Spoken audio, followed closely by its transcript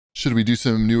Should we do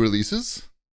some new releases?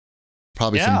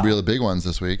 Probably some really big ones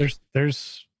this week.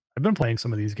 I've been playing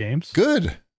some of these games.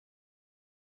 Good.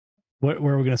 Where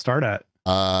are we going to start at?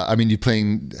 I mean,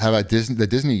 how about the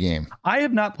Disney game? I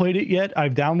have not played it yet.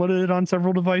 I've downloaded it on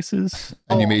several devices.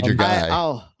 And you made your guy.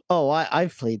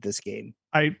 I've played this game.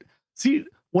 I see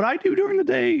what I do during the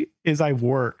day is I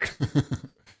work.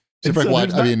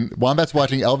 Wombat's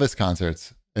watching Elvis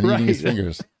concerts and eating his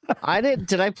fingers.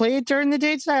 Did I play it during the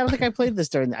day tonight? I don't think I played this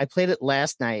I played it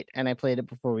last night and I played it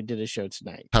before we did a show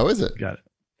tonight. How is it? Got it.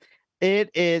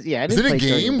 It is, yeah. Is it a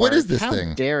game? What is this thing?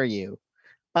 How dare you?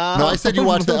 No, I said you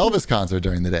watched the Elvis concert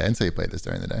during the day. I didn't say you played this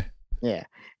during the day. Yeah.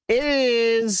 It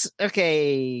is,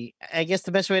 okay, I guess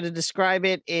the best way to describe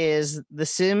it is The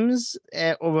Sims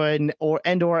or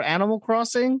Animal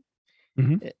Crossing.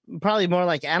 Mm-hmm. Probably more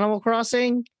like Animal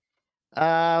Crossing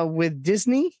with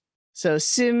Disney. So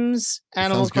Sims,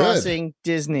 Animal Crossing,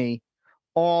 Disney,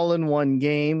 all in one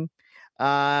game. There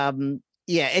are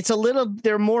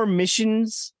more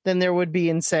missions than there would be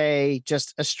in, say,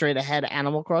 just a straight ahead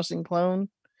Animal Crossing clone.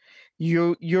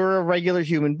 You're a regular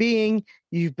human being.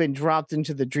 You've been dropped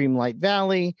into the Dreamlight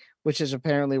Valley, which is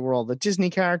apparently where all the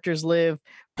Disney characters live,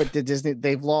 but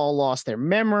they've all lost their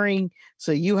memory.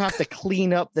 So you have to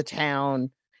clean up the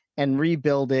town and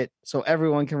rebuild it so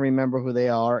everyone can remember who they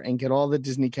are and get all the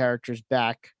Disney characters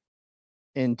back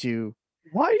into.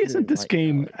 Why isn't this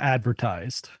game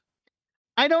advertised?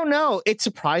 I don't know. It's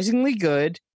surprisingly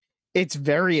good. It's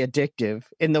very addictive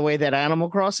in the way that Animal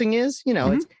Crossing is.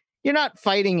 You're not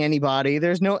fighting anybody.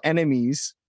 There's no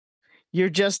enemies. You're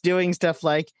just doing stuff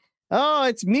like, oh,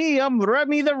 it's me. I'm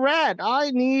Remy the Rat.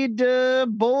 I need a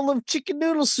bowl of chicken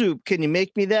noodle soup. Can you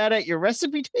make me that at your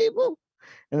recipe table?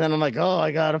 And then I'm like, oh,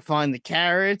 I got to find the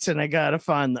carrots and I got to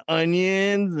find the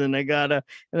onions and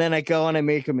then I go and I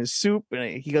make him his soup.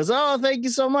 And he goes, oh, thank you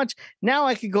so much. Now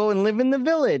I could go and live in the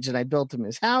village. And I built him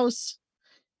his house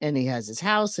and he has his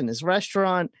house and his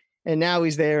restaurant. And now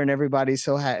he's there and everybody's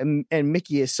so happy. And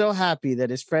Mickey is so happy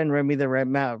that his friend Remy the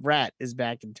Rat is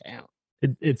back in town.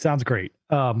 It sounds great.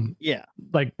 Yeah.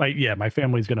 My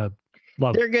family's going to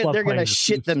love They're going to this.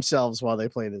 shit themselves while they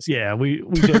play this game. Yeah, we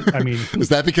just, I mean. Is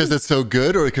that because it's so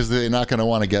good or because they're not going to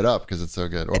want to get up because it's so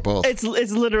good or both? It's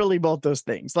literally both those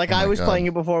things. Like I was playing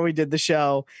it before we did the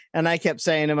show and I kept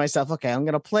saying to myself, okay, I'm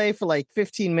going to play for like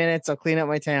 15 minutes. I'll clean up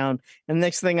my town. And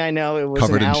next thing I know, it was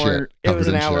covered an hour. It was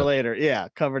an hour shit. later. Yeah.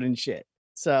 Covered in shit.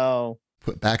 So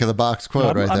put back of the box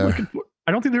quote there.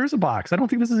 I don't think there is a box. I don't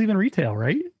think this is even retail,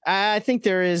 right? I think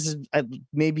there is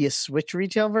maybe a Switch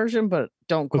retail version, but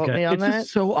don't quote me on that.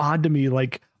 It's so odd to me.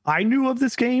 Like I knew of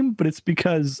this game, but it's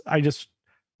because I just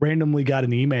randomly got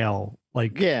an email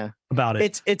about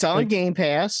it. It's on Game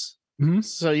Pass,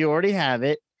 so you already have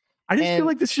it. I just feel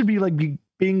like this should be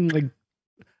being like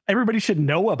everybody should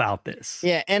know about this.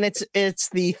 Yeah, and it's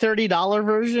the $30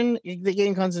 version. The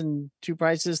game comes in two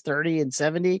prices, 30 and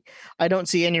 70. I don't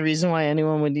see any reason why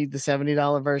anyone would need the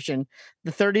 $70 version.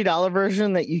 The $30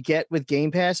 version that you get with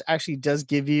Game Pass actually does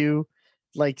give you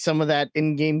like some of that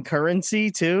in-game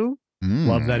currency too.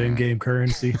 Love that in-game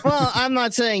currency. Well, I'm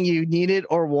not saying you need it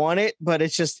or want it, but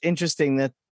it's just interesting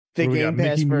that the Game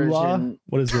Pass version.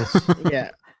 What is this?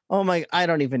 Yeah. Oh my, I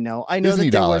don't even know. I know Disney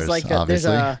that there dollars, was like there's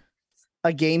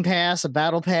a game pass, a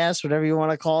battle pass, whatever you want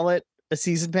to call it, a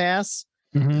season pass.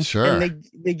 Sure. And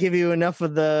they give you enough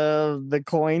of the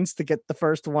coins to get the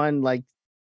first one, like,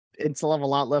 and still have a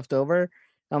lot left over.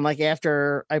 I'm like,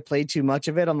 after I played too much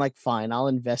of it, I'm like, fine, I'll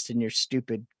invest in your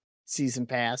stupid season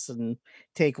pass and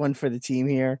take one for the team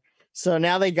here. So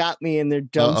now they got me in their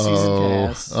dumb season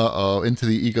pass. Into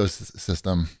the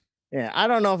ecosystem. Yeah, I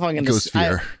don't know if I'm going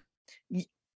to.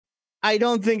 I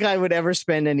don't think I would ever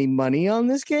spend any money on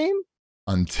this game.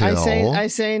 Until I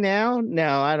say now,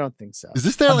 no, I don't think so. Is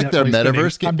this their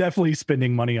metaverse game? I'm definitely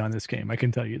spending money on this game. I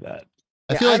can tell you that.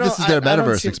 I feel like this is their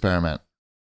metaverse experiment.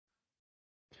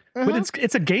 But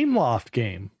it's a Game Loft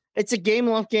game. It's a Game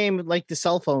Loft game like the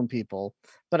cell phone people,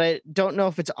 but I don't know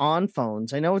if it's on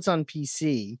phones. I know it's on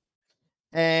PC,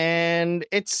 and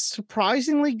it's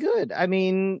surprisingly good. I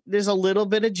mean, there's a little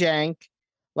bit of jank.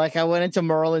 Like I went into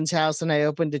Merlin's house and I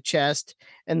opened a chest,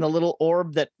 and the little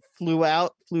orb that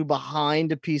flew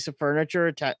behind a piece of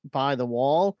furniture by the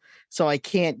wall, so I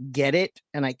can't get it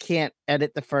and I can't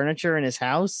edit the furniture in his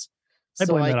house. I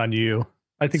blame that on you.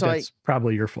 I think that's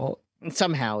probably your fault.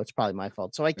 Somehow it's probably my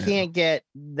fault. So I can't get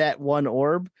that one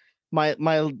orb.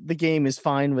 The game is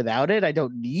fine without it. I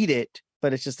don't need it,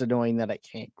 but it's just annoying that I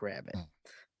can't grab it.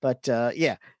 But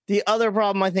the other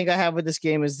problem I think I have with this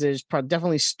game is there's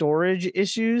definitely storage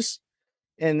issues.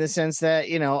 In the sense that,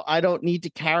 I don't need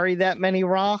to carry that many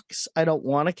rocks. I don't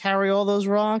want to carry all those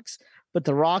rocks, but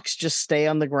the rocks just stay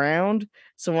on the ground.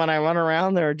 So when I run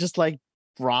around, there are just like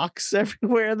rocks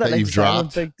everywhere that I you've just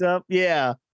dropped, haven't picked up.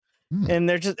 Yeah. And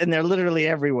they're literally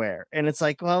everywhere. And it's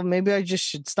like, well, maybe I just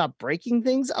should stop breaking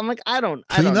things. I'm like, I don't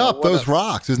know up those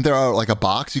rocks. Isn't there like a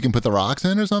box you can put the rocks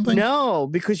in or something? No,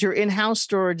 because your in-house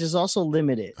storage is also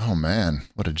limited. Oh man,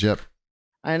 what a jip.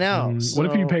 I know. What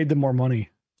if you paid them more money?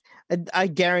 I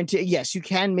guarantee, yes, you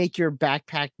can make your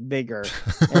backpack bigger,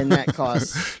 and that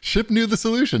costs. Ship knew the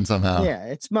solution somehow. Yeah,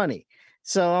 it's money.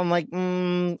 So I'm like,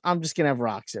 I'm just gonna have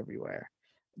rocks everywhere.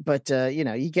 But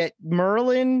you get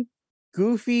Merlin,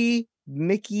 Goofy,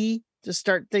 Mickey to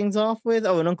start things off with.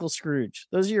 Oh, and Uncle Scrooge.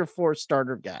 Those are your 4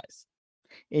 starter guys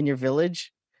in your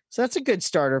village. So that's a good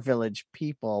starter village,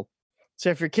 people. So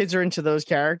if your kids are into those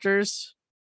characters,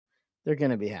 they're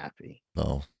gonna be happy.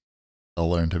 Oh. They'll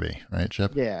learn to be, right,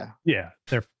 Chip? Yeah.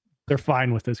 They're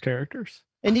fine with those characters.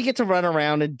 And you get to run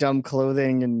around in dumb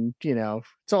clothing, and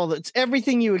it's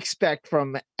everything you expect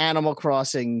from Animal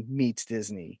Crossing meets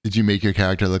Disney. Did you make your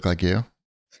character look like you?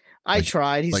 I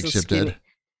tried. He's like so Chip skinny. did.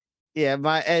 Yeah,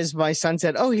 as my son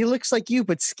said, "Oh, he looks like you,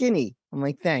 but skinny." I'm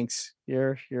like, "Thanks,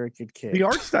 you're a good kid." The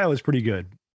art style is pretty good.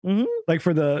 Mm-hmm. Like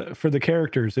for the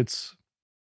characters, it's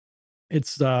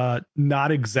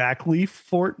not exactly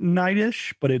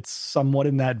Fortnite-ish, but it's somewhat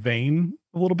in that vein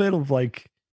a little bit of like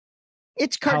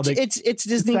it's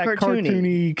Disney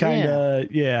cartoony kind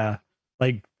of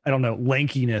like I don't know,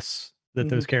 lankiness that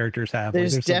those characters have.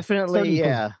 There's definitely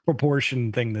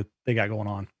proportion thing that they got going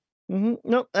on.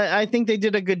 Nope, I think they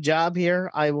did a good job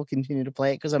here. I will continue to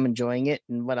play it because I'm enjoying it.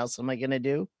 And what else am I going to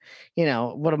do?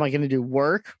 What am I going to do?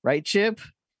 Work, right, Chip?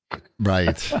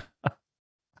 Right.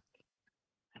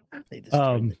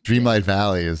 Dreamlight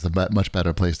Valley is a much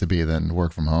better place to be than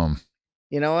work from home.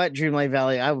 You know what? Dreamlight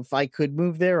Valley, if I could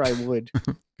move there, I would.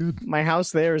 Good. My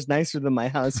house there is nicer than my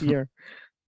house here.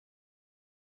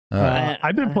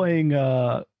 I've been playing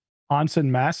Onsen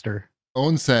Master.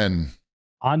 Onsen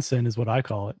is what I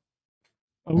call it.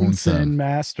 Onsen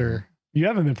Master. You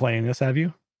haven't been playing this, have you?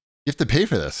 You have to pay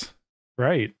for this.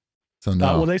 Right. So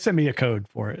no. Well, they sent me a code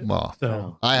for it. Well,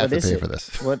 so I have to pay for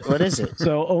this. What is it?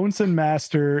 So Onsen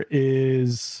Master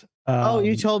is.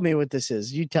 You told me what this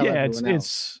is. You tell everyone else.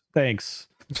 It's thanks.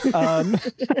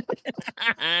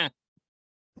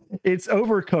 It's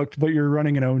Overcooked, but you're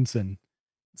running an Onsen.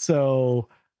 So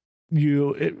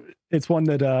it's one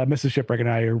that Mrs. Shipwreck and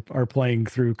I are playing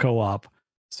through co-op.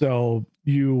 So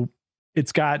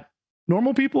it's got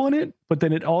normal people in it, but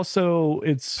then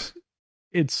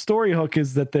its story hook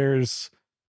is that there's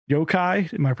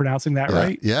yokai. Am I pronouncing that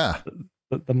right? Yeah.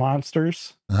 The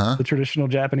monsters, the traditional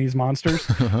Japanese monsters.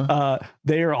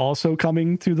 They are also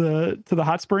coming to the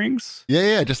hot springs.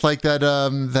 Yeah, just like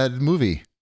that movie,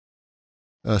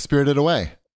 Spirited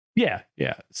Away. Yeah.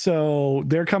 So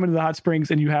they're coming to the hot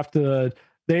springs, and you have to.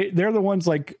 They're the ones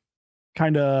like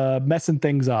kind of messing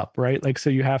things up, right? Like, so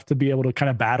you have to be able to kind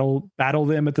of battle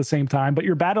them at the same time, but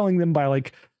you're battling them by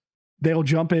like they'll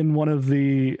jump in one of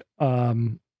the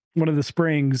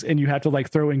springs, and you have to like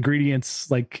throw ingredients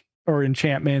like or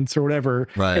enchantments or whatever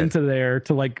into there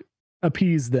to like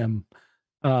appease them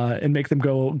and make them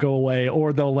go away,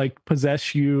 or they'll like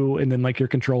possess you, and then like your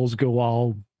controls go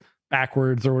all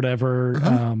backwards or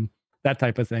whatever, that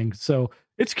type of thing. So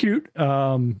it's cute.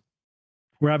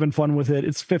 We're having fun with it.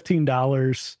 It's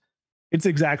 $15. It's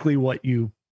exactly what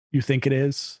you think it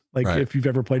is. Like if you've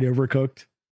ever played Overcooked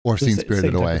or seen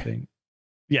Spirited Away.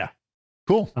 Yeah.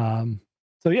 Cool.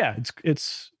 So yeah,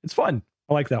 it's fun.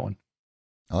 I like that one.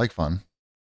 I like fun.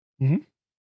 Mm-hmm.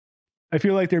 I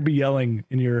feel like there'd be yelling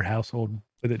in your household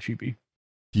with it, Cheapy.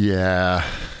 Yeah.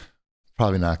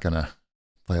 Probably not gonna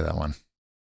play that one.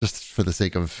 Just for the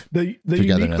sake of the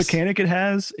unique mechanic it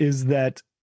has is that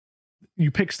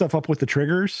you pick stuff up with the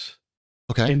triggers.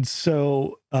 Okay. And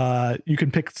so you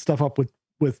can pick stuff up with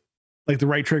like the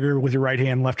right trigger with your right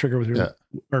hand, left trigger with your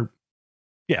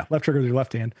left trigger with your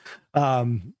left hand.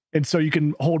 And so you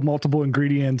can hold multiple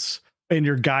ingredients, and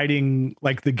you're guiding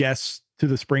like the guests to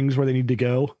the springs where they need to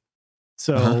go.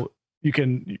 So you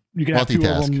can have 2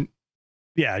 of them.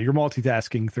 Yeah, you're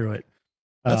multitasking through it.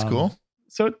 That's cool.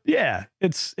 So yeah,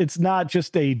 it's not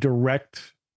just a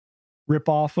direct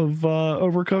ripoff of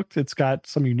Overcooked. It's got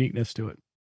some uniqueness to it.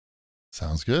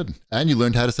 Sounds good. And you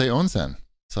learned how to say onsen.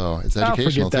 So it's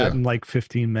educational. I'll forget that in like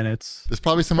 15 minutes. There's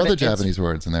probably some other Japanese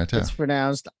words in there too. It's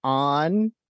pronounced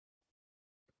on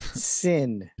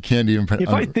sin. You can't even if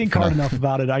I think hard enough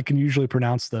about it, I can usually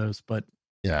pronounce those, but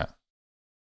yeah,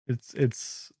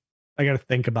 it's I got to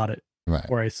think about it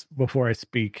before I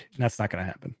speak. And that's not going to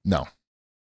happen. No.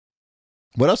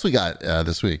 What else we got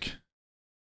this week?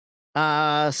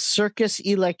 Circus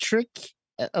Electrique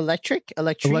Electrique.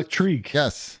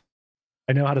 Yes.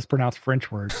 I know how to pronounce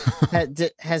French words.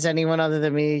 Has anyone other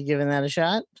than me given that a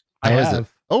shot? I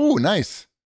have. Oh, nice.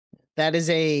 That is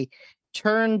a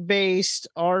turn-based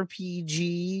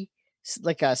RPG,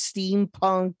 like a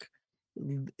steampunk,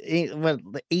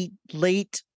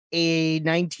 late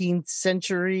 19th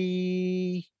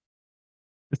century.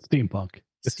 It's steampunk.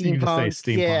 You can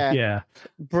say steampunk. Yeah.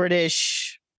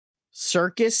 British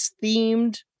circus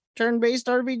themed turn-based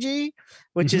RPG,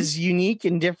 which is unique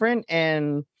and different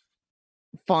and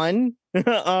fun.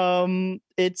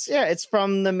 It's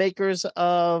from the makers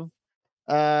of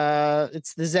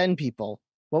it's the Zen people.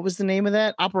 What was the name of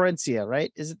that? Operencia,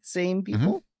 right? Is it the same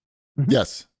people?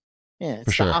 Yes. Yeah,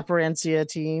 it's the Operencia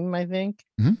team, I think,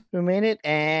 who made it,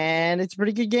 and it's a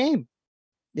pretty good game.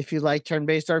 If you like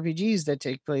turn-based RPGs that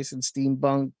take place in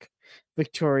steampunk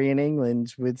Victorian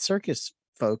England with circus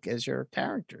folk as your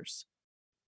characters.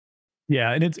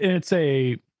 Yeah, and it's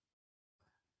a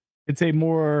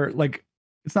more like,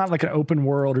 it's not like an open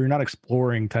world or you're not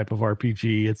exploring type of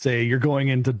RPG. You're going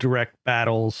into direct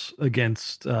battles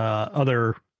against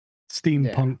other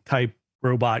steampunk type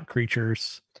robot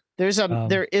creatures. There is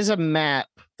a map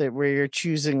where you're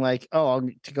choosing like,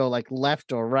 to go like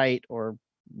left or right or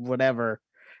whatever.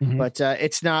 But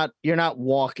you're not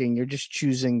walking, you're just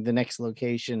choosing the next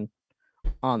location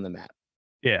on the map.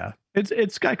 Yeah.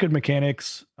 It's got good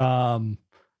mechanics.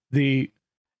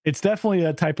 It's definitely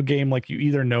a type of game like you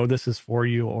either know this is for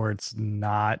you or it's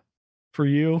not for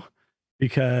you,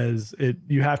 because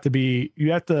you have to do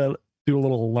a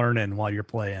little learning while you're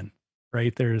playing,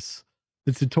 right? The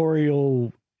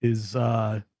tutorial is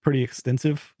pretty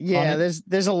extensive. Yeah,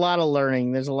 there's a lot of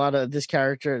learning. There's a lot of this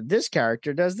character does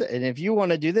that, and if you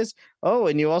want to do this,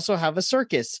 and you also have a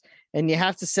circus, and you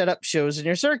have to set up shows in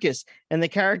your circus, and the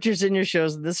characters in your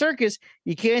shows in the circus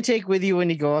you can't take with you when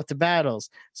you go off to battles.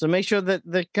 So make sure that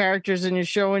the characters in your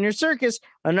show and your circus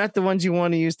are not the ones you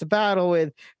want to use to battle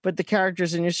with, but the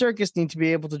characters in your circus need to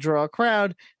be able to draw a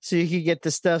crowd so you can get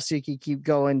the stuff so you can keep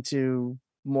going to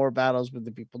more battles with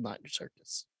the people not in your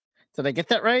circus. Did I get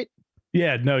that right?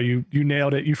 Yeah, no, you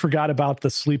nailed it. You forgot about the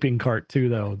sleeping cart too,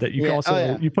 though, that you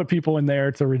you put people in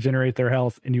there to regenerate their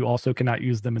health, and you also cannot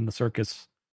use them in the circus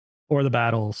or the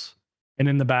battles. And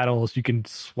in the battles, you can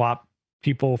swap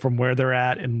people from where they're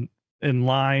at in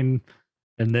line,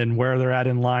 and then where they're at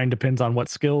in line depends on what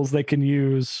skills they can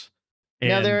use. And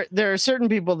now there are certain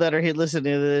people that are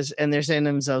listening to this and they're saying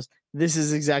to themselves, this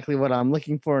is exactly what I'm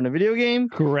looking for in a video game.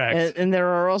 Correct. And there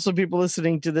are also people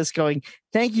listening to this going,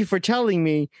 thank you for telling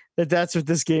me that that's what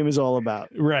this game is all about.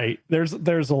 Right. There's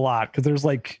a lot, because there's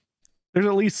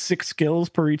at least 6 skills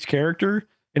per each character,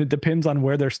 and it depends on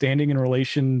where they're standing in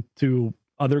relation to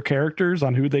other characters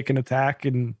on who they can attack.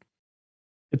 And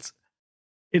it's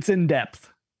in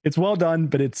depth. It's well done,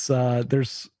 but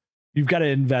you've got to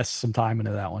invest some time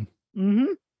into that one.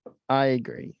 I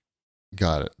agree.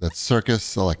 Got it. That's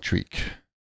Circus Electrique.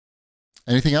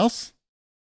 Anything else?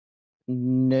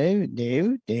 No.